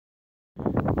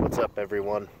What's up,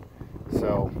 everyone?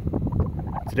 So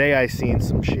today I seen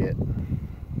some shit,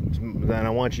 and I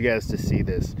want you guys to see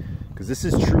this, because this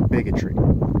is true bigotry.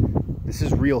 This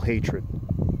is real hatred.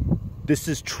 This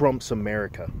is Trump's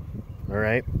America. All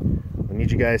right, I need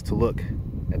you guys to look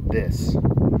at this.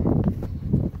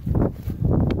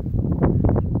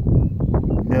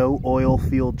 No oil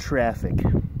field traffic.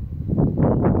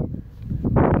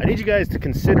 I need you guys to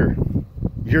consider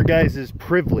your guys'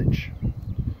 privilege.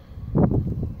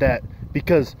 That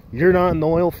because you're not in the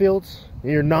oil fields,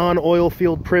 your non-oil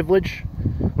field privilege,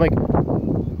 like,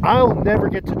 I'll never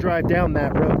get to drive down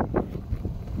that road.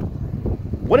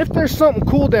 What if there's something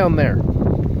cool down there?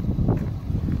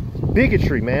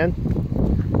 Bigotry,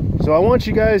 man. So I want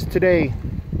you guys today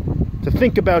to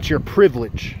think about your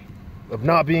privilege of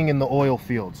not being in the oil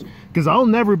fields, because I'll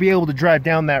never be able to drive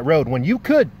down that road when you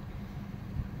could.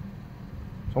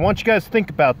 So I want you guys to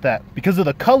think about that. Because of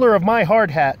the color of my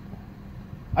hard hat,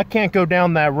 I can't go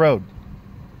down that road.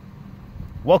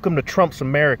 Welcome to Trump's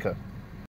America.